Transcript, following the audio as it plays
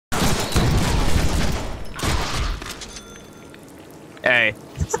Hey.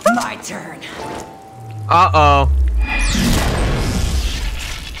 My turn. Uh-oh.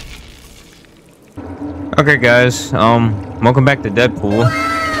 Okay, guys. Welcome back to Deadpool.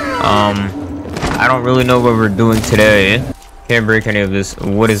 I don't really know what we're doing today. Can't break any of this.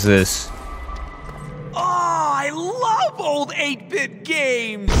 What is this? Oh, I love old 8-bit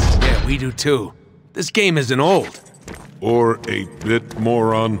games. Yeah, we do too. This game isn't old. Or 8-bit,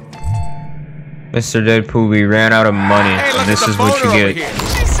 moron. Mr. Deadpool, we ran out of money, and this is what you get.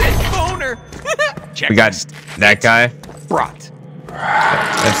 I said boner. We got that guy. Brought.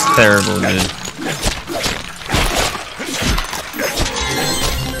 That's terrible, dude.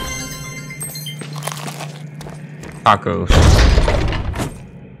 Tacos.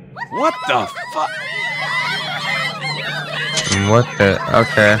 What the fuck? What the?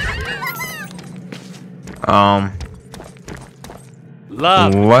 Okay.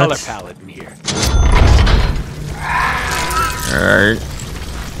 Love the what? color palette in here. Alright.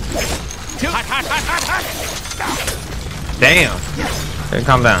 Hot. Damn. Okay,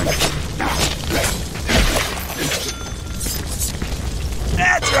 calm down.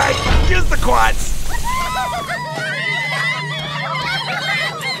 That's right. Use the quads.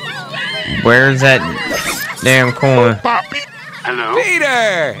 Where's that damn coin? Hello?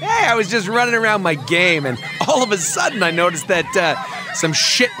 Peter! Hey, I was just running around my game, and all of a sudden I noticed that some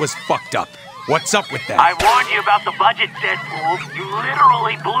shit was fucked up. What's up with that? I warned you about the budget, Deadpool. You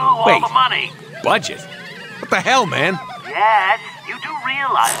literally blew all the money. Budget? What the hell, man? Yes, you do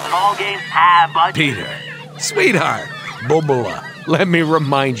realize that all games have budgets. Peter, sweetheart, Bubula, let me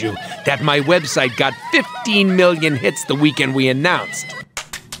remind you that my website got 15 million hits the weekend we announced.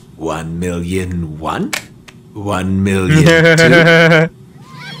 1 million one? 1 million two?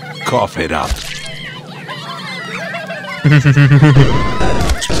 Cough it up.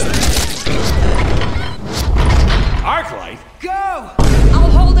 Arclight? Go! I'll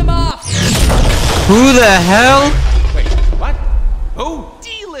hold him off. Who the hell? Wait, what? Oh,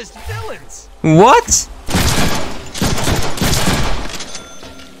 D-list villains. What?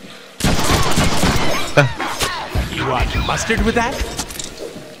 You want mustard with that?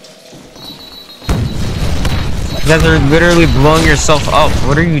 You guys are literally blowing yourself up.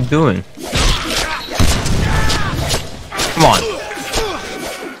 What are you doing? Come on.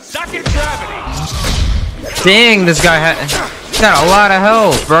 Suck in gravity. Dang, this guy got a lot of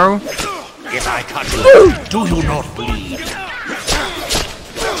health, bro. If I cut you, do you not bleed?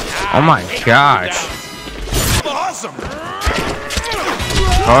 Oh my gosh. Awesome.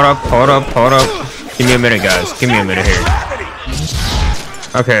 Hold up. Give me a minute, guys. Give me a minute here.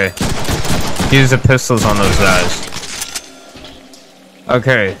 Okay. Use the pistols on those guys.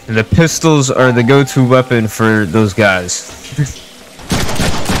 Okay, the pistols are the go-to weapon for those guys.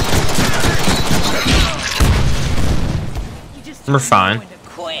 We're fine.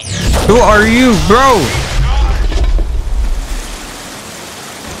 Who are you, bro?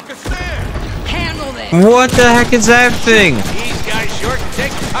 Handle this. What the heck is that thing? These guys sure can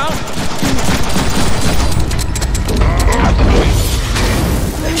take the pound.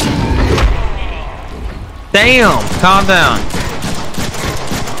 Damn, calm down.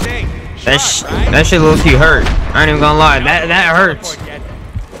 That shit low-key hurt. I ain't even gonna lie, that hurts.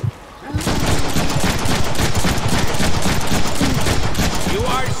 You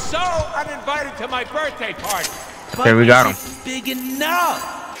are so uninvited to my birthday party. Okay, we got him. Big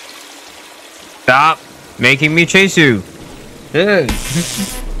enough. Stop making me chase you. Dude.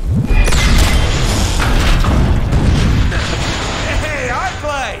 Hey,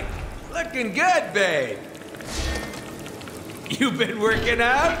 Arclight. Looking good, babe. You been working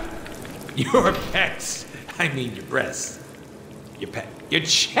out? Your pecs, I mean your breasts. Your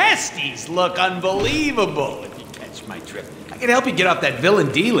chesties look unbelievable, if you catch my drift. I can help you get off that villain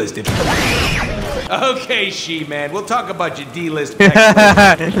D-list if you... Okay, She-Man, we'll talk about your D-list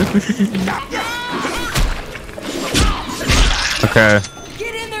pecs later. Okay.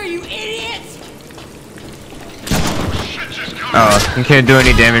 Get in there, you idiots! Oh, you can't do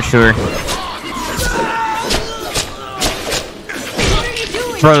any damage to her.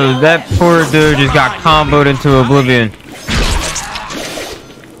 Bro, that poor dude just got comboed into oblivion.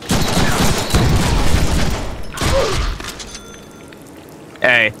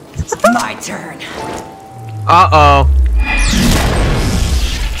 Hey. My turn. Uh-oh.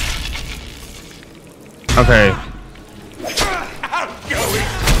 Okay.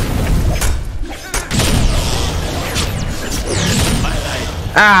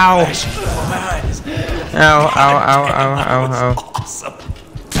 Ow! Ow. Awesome.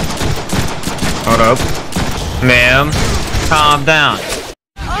 Hold up. Ma'am, calm down.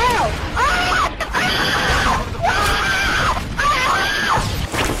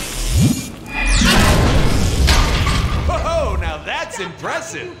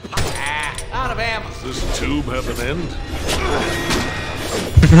 this tube have an end?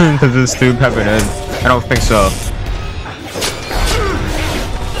 Does this tube have an end? I don't think so.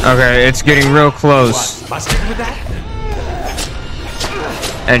 Okay, it's getting real close. Busted with that?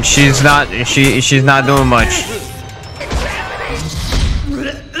 And she's not doing much.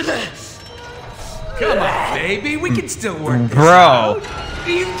 Come on, baby. We can still work this Bro. out.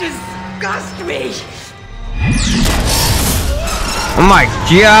 You disgust me! Oh my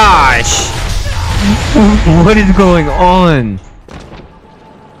gosh! What is going on?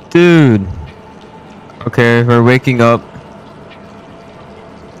 Dude. Okay, we're waking up.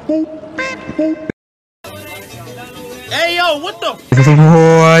 Hey, yo, what the?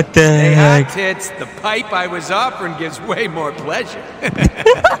 What the Hey, heck? hot tits. The pipe I was offering gives way more pleasure.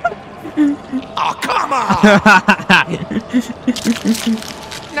 Oh, come on!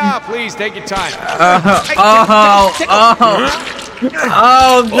 No, please, take your time. Hey,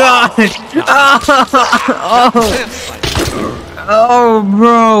 Oh god! Oh,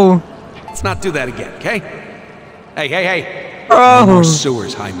 bro! Let's not do that again, okay? Hey, hey, hey. No Oh, more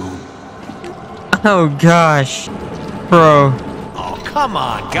sewers, High Moon. oh gosh, bro. Oh, come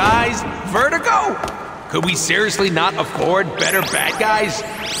on, guys. Vertigo? Could we seriously not afford better bad guys?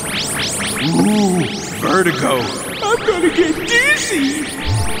 Ooh, Vertigo. I'm gonna get dizzy.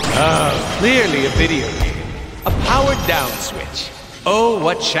 Oh, clearly a video game. A powered down switch. Oh,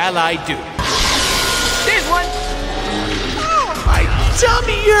 what shall I do? There's one. Oh, my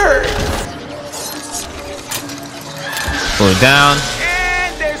tummy hurts. Pull it down.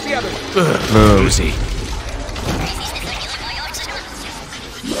 And there's the other one. Boom. Lucy.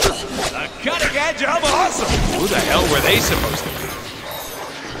 A cutting edge of awesome. Who the hell were they supposed to be?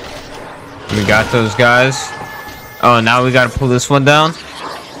 We got those guys. Oh, now we gotta pull this one down.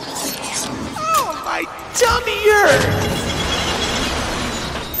 Oh, my tummy hurts.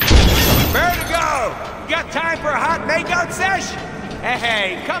 Vertigo! Got time for a hot makeout sesh?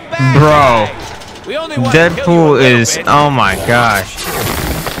 Hey, come back. Bro. guys. We only want to kill you a Deadpool little is, bit. oh my gosh.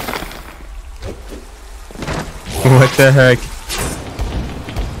 What the heck?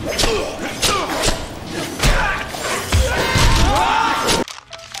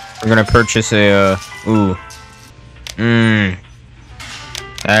 We're gonna purchase a, ooh.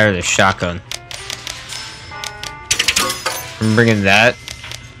 There's a shotgun. I'm bringing that.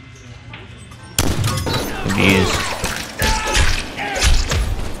 These.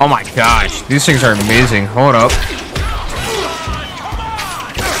 Oh my gosh, these things are amazing. Hold up.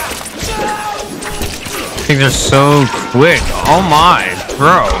 Things are so quick. Oh my,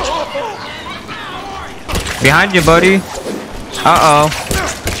 bro. Behind you, buddy. Uh-oh.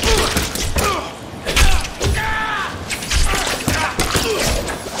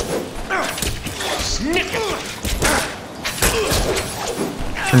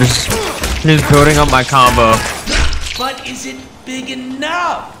 I'm just building up my combo. But is it big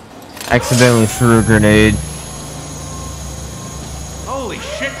enough? Accidentally threw a grenade. Holy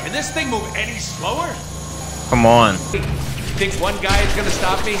shit, can this thing move any slower? Come on. You think one guy is gonna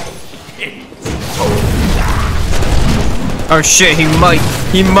stop me? Oh shit, he might.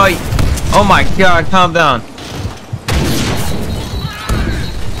 He might. Oh my god, calm down.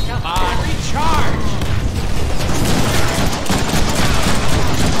 Come on, recharge!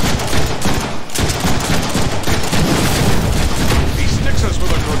 He sticks us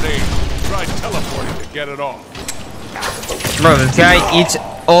with a grenade. Try teleporting to get it off. Bro, this guy eats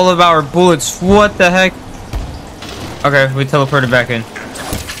all of our bullets. What the heck? Okay, we teleported back in.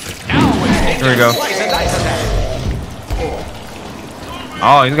 Here we go.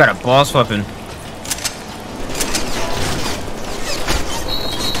 Oh, he's got a boss weapon.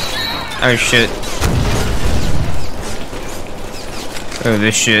 Oh shit. Oh,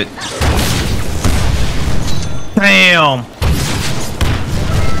 this shit. Bam!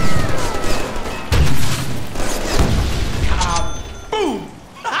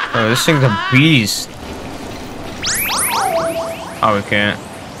 Oh, this thing's a beast. Oh, we can't.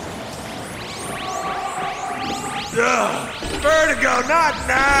 Vertigo, not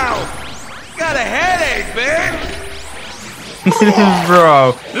now! Got a headache, man!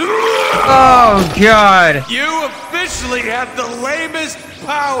 Bro. Oh, God. You officially have the lamest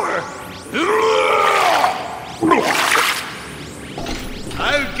power!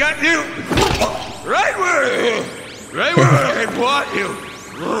 I've got you right where I want you.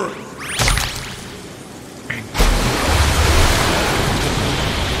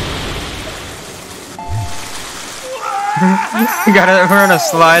 We're on a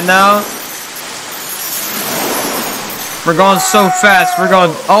slide now. We're going so fast. We're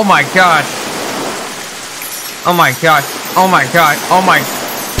going. Oh my god. Oh my god. Oh my god. Oh my.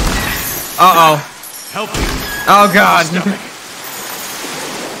 Uh oh. Help me. Oh god.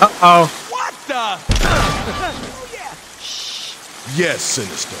 Uh-oh. What the? Yes,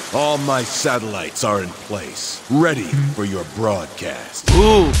 Sinister. All my satellites are in place, ready for your broadcast.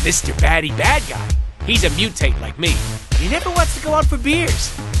 Ooh, Mr. Batty Bad Guy. He's a mutate like me. He never wants to go out for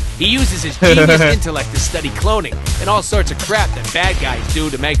beers. He uses his genius intellect to study cloning and all sorts of crap that bad guys do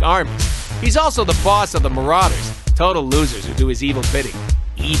to make armies. He's also the boss of the Marauders, total losers who do his evil bidding.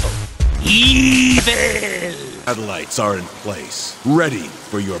 Evil. Evil! Satellites are in place, ready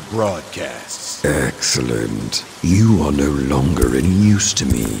for your broadcasts. Excellent. You are no longer any use to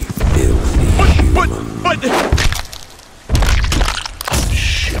me, filthy human. But...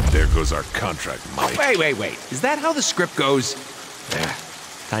 Shit, there goes our contract, Mike. Wait. Is that how the script goes?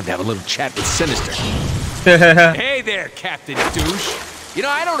 Time to have a little chat with Sinister. Hey there, Captain Douche. You know,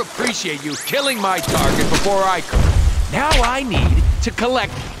 I don't appreciate you killing my target before I could. Now I need to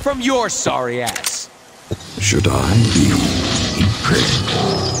collect from your sorry ass. Should I be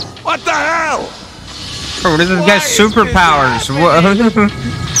impressed? What the hell? Bro, this guy's superpowers.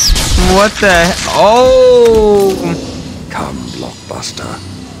 What the? Oh! Come, Blockbuster.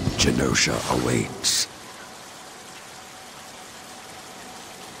 Genosha awaits.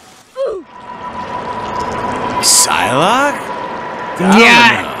 Psylocke?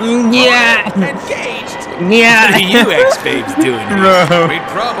 Yeah! Engaged? Yeah! What are you ex-babes doing here? Bro. We'd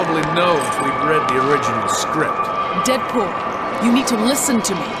probably know if we'd read the original script. Deadpool, you need to listen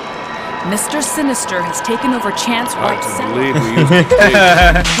to me. Mr. Sinister has taken over Chance Hard White's to cell. believe we used to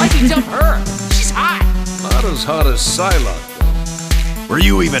date. Why'd you dump her? She's hot. Not as hot as Psylocke, though. Were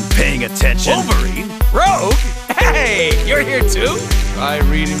you even paying attention? Wolverine? Rogue? Hey, you're here too? Try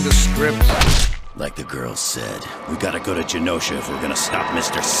reading the script. Like the girl said, we gotta go to Genosha if we're gonna stop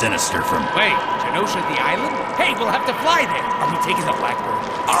Mr. Sinister from... Wait, Genosha the island? Hey, we'll have to fly there. Are we taking the Blackbird?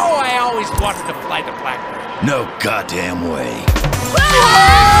 Oh, I always wanted to fly the Blackbird. No goddamn way.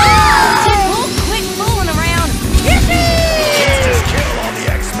 Deadpool, quit fooling around. Yippee! Let's just kill all the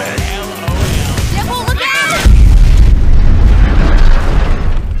X-Men. Deadpool, look out!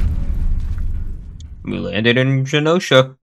 We landed in Genosha.